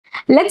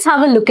Let's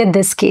have a look at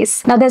this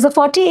case. Now, there's a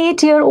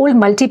 48-year-old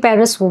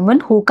multiparous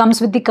woman who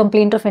comes with the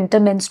complaint of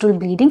intermenstrual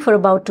bleeding for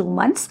about 2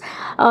 months.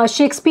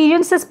 She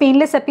experiences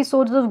painless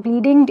episodes of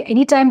bleeding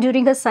anytime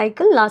during her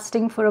cycle,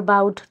 lasting for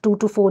about 2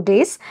 to 4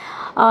 days.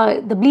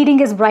 The bleeding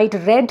is bright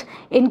red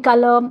in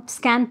color,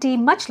 scanty,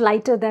 much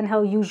lighter than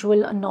her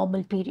usual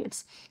normal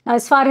periods. Now,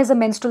 as far as a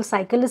menstrual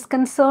cycle is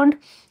concerned,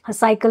 her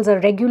cycles are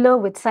regular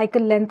with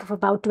cycle length of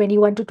about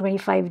 21 to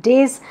 25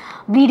 days,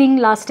 bleeding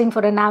lasting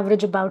for an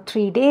average about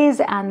 3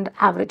 days and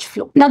average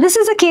flow. Now, this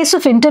is a case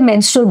of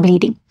intermenstrual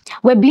bleeding,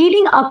 where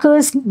bleeding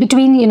occurs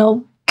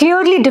between,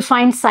 clearly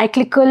defined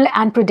cyclical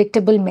and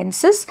predictable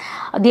menses.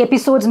 The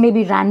episodes may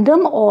be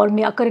random or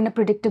may occur in a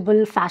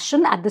predictable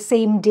fashion at the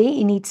same day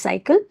in each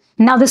cycle.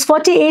 Now, this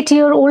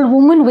 48-year-old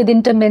woman with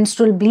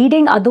intermenstrual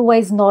bleeding,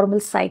 otherwise normal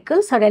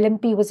cycles, her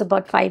LMP was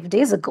about 5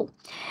 days ago.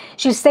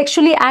 She's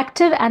sexually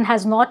active and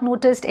has not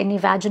noticed any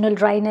vaginal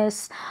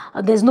dryness.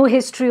 There's no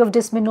history of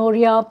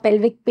dysmenorrhea,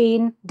 pelvic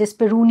pain,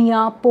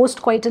 dyspareunia,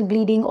 postcoital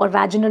bleeding or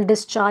vaginal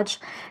discharge.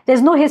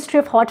 There's no history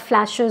of hot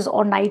flashes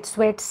or night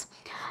sweats.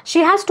 She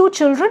has 2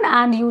 children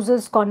and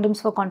uses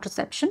condoms for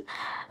contraception.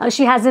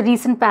 She has a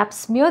recent pap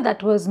smear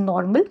that was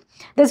normal.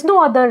 There's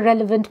no other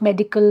relevant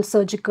medical,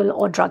 surgical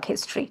or drug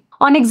history.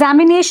 On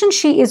examination,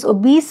 she is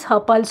obese. Her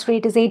pulse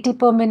rate is 80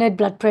 per minute.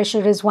 Blood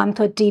pressure is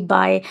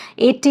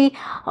 130/80.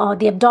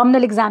 The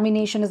abdominal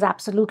examination is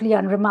absolutely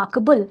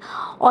unremarkable.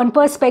 On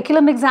per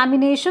speculum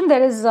examination,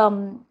 there is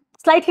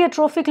slightly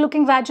atrophic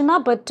looking vagina,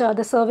 but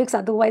the cervix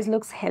otherwise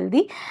looks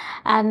healthy,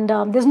 and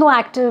there's no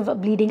active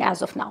bleeding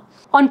as of now.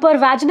 On per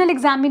vaginal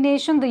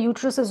examination, the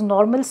uterus is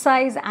normal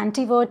size,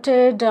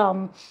 anteverted,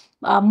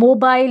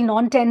 mobile,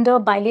 non-tender,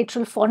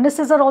 bilateral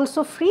fornices are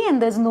also free,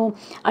 and there's no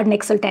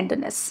adnexal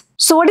tenderness.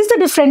 So what is the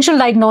differential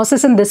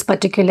diagnosis in this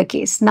particular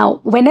case?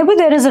 Now, whenever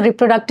there is a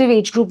reproductive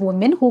age group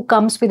woman who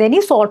comes with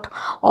any sort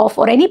of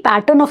or any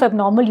pattern of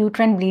abnormal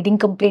uterine bleeding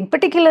complaint,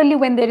 particularly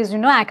when there is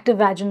active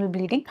vaginal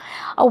bleeding,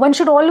 one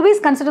should always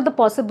consider the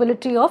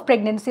possibility of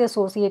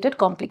pregnancy-associated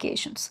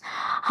complications.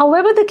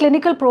 However, the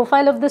clinical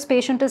profile of this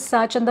patient is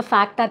such, and the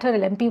fact that her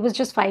LMP was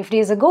just 5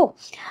 days ago,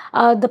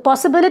 the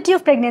possibility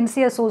of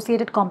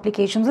pregnancy-associated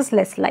complications is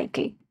less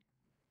likely.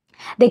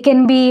 There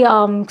can be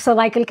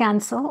cervical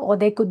cancer, or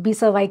there could be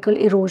cervical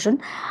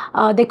erosion.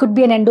 There could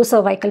be an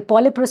endocervical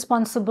polyp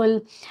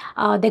responsible.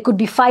 There could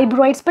be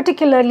fibroids,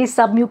 particularly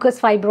submucous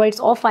fibroids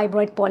or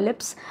fibroid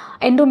polyps.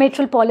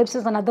 Endometrial polyps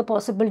is another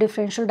possible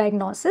differential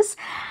diagnosis.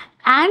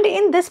 And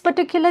in this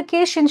particular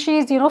case, since she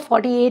is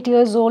 48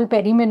 years old,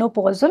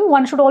 perimenopausal,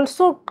 one should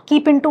also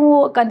keep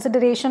into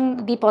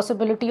consideration the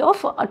possibility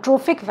of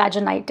atrophic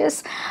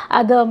vaginitis.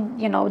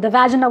 The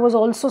vagina was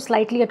also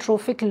slightly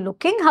atrophic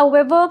looking.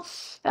 However,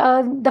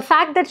 the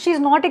fact that she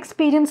is not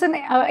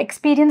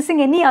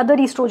experiencing any other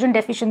estrogen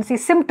deficiency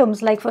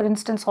symptoms, like for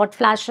instance hot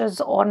flashes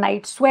or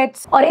night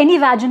sweats or any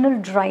vaginal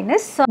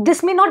dryness,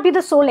 this may not be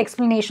the sole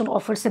explanation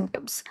of her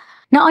symptoms.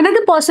 Now,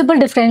 another possible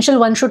differential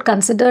one should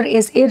consider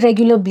is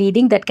irregular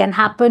bleeding that can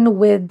happen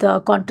with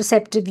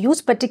contraceptive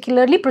use,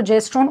 particularly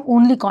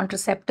progesterone-only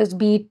contraceptives,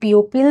 be it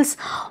PO pills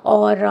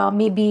or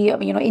maybe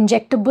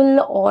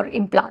injectable or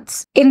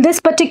implants. In this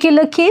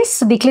particular case,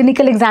 the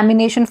clinical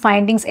examination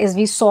findings, as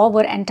we saw,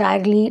 were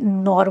entirely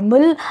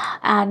normal,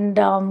 and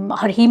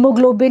her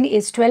hemoglobin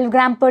is 12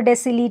 gram per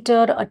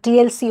deciliter, a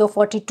TLC of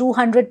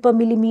 4200 per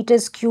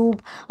millimeters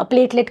cube, a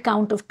platelet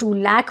count of 2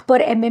 lakh per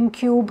mm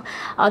cube.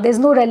 There's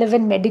no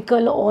relevant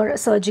medical or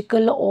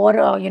surgical or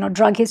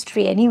drug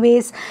history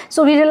anyways,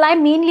 so we rely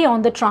mainly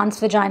on the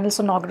transvaginal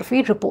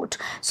sonography report.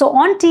 So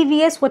on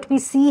TVS, what we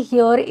see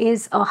here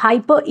is a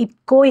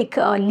hyperechoic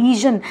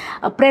lesion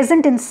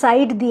present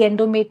inside the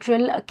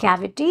endometrial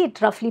cavity. It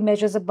roughly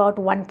measures about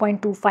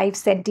 1.25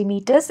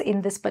 centimeters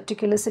in this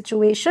particular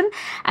situation,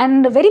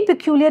 and very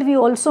peculiar, we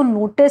also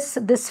notice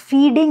this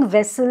feeding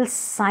vessel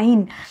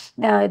sign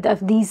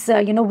of these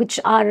which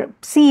are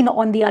seen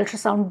on the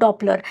ultrasound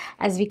Doppler,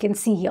 as we can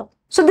see here.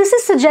 So this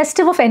is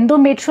suggestive of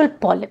endometrial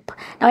polyp.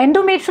 Now,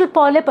 endometrial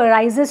polyp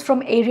arises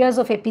from areas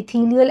of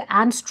epithelial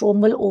and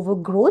stromal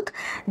overgrowth.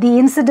 The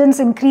incidence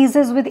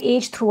increases with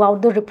age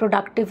throughout the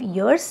reproductive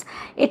years.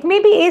 It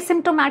may be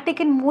asymptomatic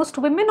in most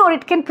women, or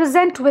it can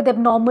present with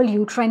abnormal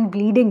uterine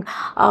bleeding.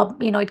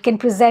 It can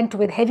present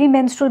with heavy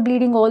menstrual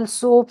bleeding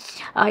also.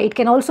 It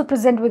can also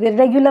present with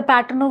irregular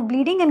pattern of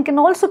bleeding, and can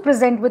also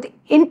present with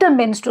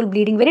intermenstrual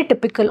bleeding, very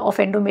typical of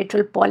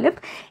endometrial polyp.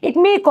 It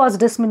may cause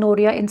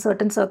dysmenorrhea in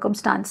certain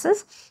circumstances.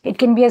 It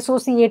can be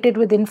associated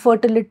with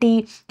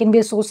infertility, can be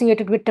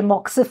associated with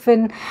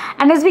tamoxifen,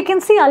 and as we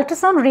can see,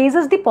 ultrasound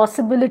raises the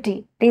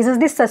possibility, raises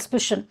the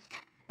suspicion.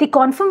 The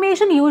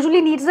confirmation usually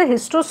needs a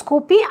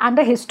hysteroscopy and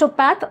a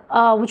histopath,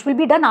 which will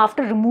be done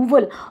after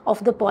removal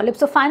of the polyp.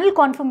 So final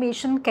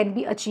confirmation can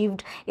be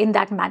achieved in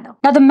that manner.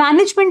 Now, the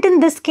management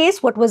in this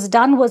case, what was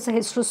done was a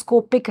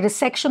hysteroscopic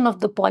resection of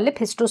the polyp,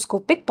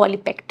 hysteroscopic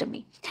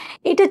polypectomy.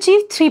 It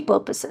achieved 3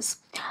 purposes.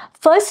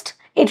 First,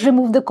 It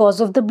removed the cause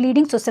of the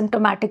bleeding, so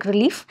symptomatic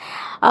relief.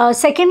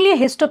 Secondly, a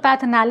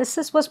histopath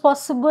analysis was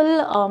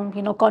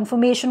possible.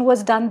 Confirmation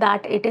was done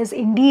that it is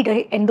indeed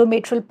an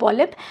endometrial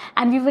polyp,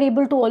 and we were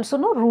able to also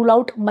rule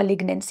out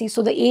malignancy.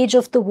 So the age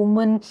of the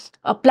woman,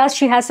 plus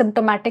she has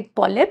symptomatic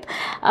polyp.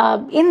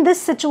 In this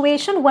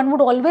situation, one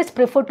would always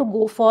prefer to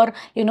go for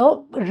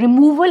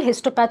removal,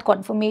 histopath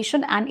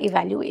confirmation, and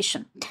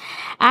evaluation.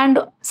 And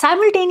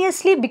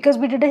simultaneously, because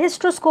we did a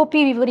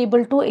hysteroscopy, we were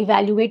able to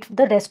evaluate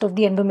the rest of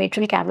the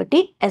endometrial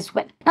cavity as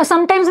well. Now,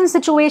 sometimes in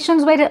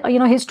situations where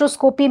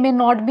hysteroscopy may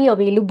not be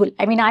available,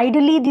 I mean,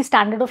 ideally the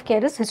standard of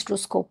care is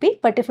hysteroscopy,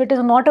 but if it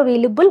is not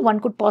available, one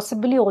could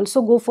possibly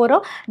also go for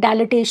a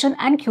dilatation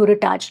and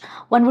curettage.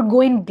 One would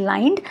go in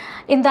blind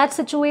in that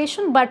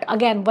situation, but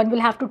again, one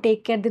will have to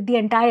take care that the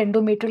entire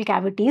endometrial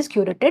cavity is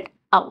curated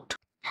out.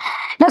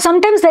 Now,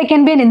 sometimes there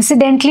can be an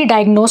incidentally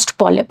diagnosed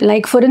polyp.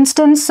 Like, for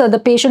instance, the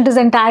patient is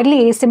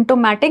entirely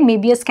asymptomatic,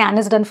 maybe a scan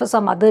is done for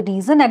some other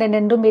reason, and an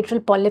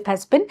endometrial polyp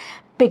has been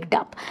picked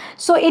up.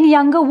 So, in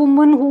younger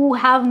women who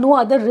have no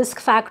other risk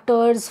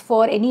factors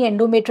for any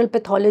endometrial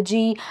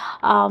pathology,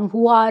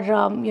 who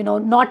are,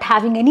 not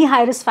having any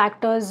high risk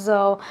factors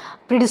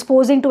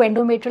predisposing to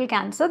endometrial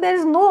cancer, there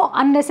is no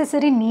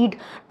unnecessary need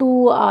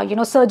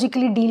to,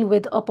 surgically deal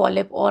with a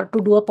polyp or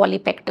to do a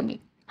polypectomy.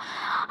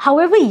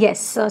 However,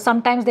 yes,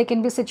 sometimes there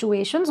can be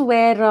situations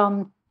where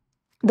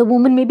the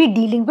woman may be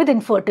dealing with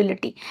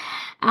infertility,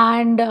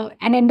 and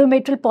an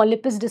endometrial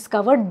polyp is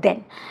discovered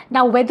then.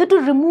 Now, whether to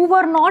remove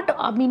or not,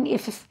 I mean,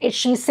 if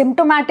she's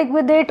symptomatic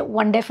with it,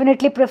 one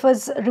definitely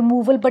prefers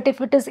removal. But if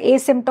it is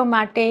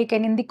asymptomatic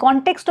and in the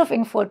context of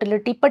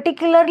infertility,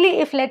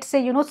 particularly if, let's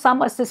say,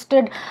 some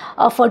assisted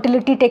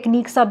fertility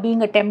techniques are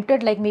being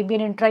attempted, like maybe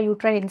an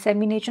intrauterine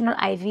insemination or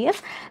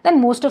IVF,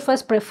 then most of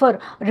us prefer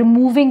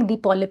removing the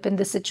polyp in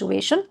this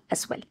situation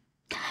as well.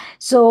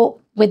 So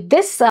with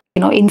this,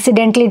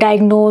 incidentally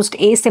diagnosed,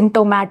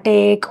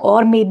 asymptomatic,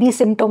 or maybe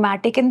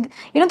symptomatic, and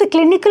the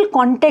clinical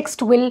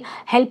context will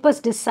help us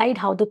decide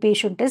how the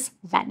patient is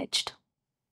managed.